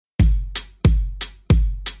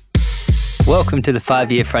Welcome to the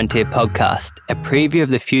 5-Year Frontier podcast, a preview of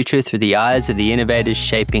the future through the eyes of the innovators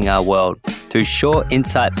shaping our world. Through short,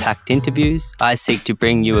 insight-packed interviews, I seek to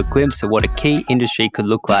bring you a glimpse of what a key industry could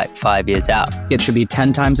look like 5 years out. It should be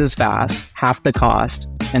 10 times as fast, half the cost,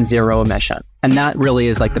 and zero emission. And that really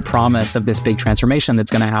is like the promise of this big transformation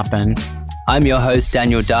that's going to happen. I'm your host,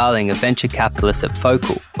 Daniel Darling, a venture capitalist at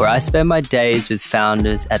Focal, where I spend my days with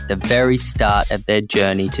founders at the very start of their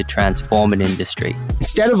journey to transform an industry.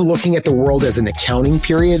 Instead of looking at the world as an accounting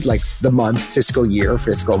period, like the month, fiscal year,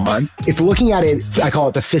 fiscal month, it's looking at it, I call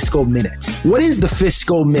it the fiscal minute. What is the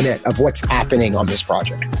fiscal minute of what's happening on this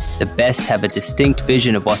project? The best have a distinct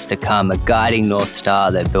vision of what's to come, a guiding North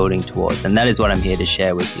Star they're building towards, and that is what I'm here to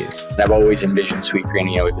share with you. I've always envisioned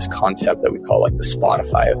Sweetgreen, with this concept that we call like the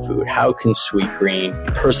Spotify of food. How can Sweetgreen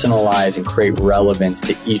personalize and create relevance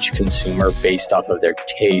to each consumer based off of their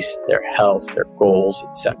taste, their health, their goals,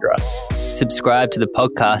 etc.? Subscribe to the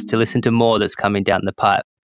podcast to listen to more that's coming down the pipe.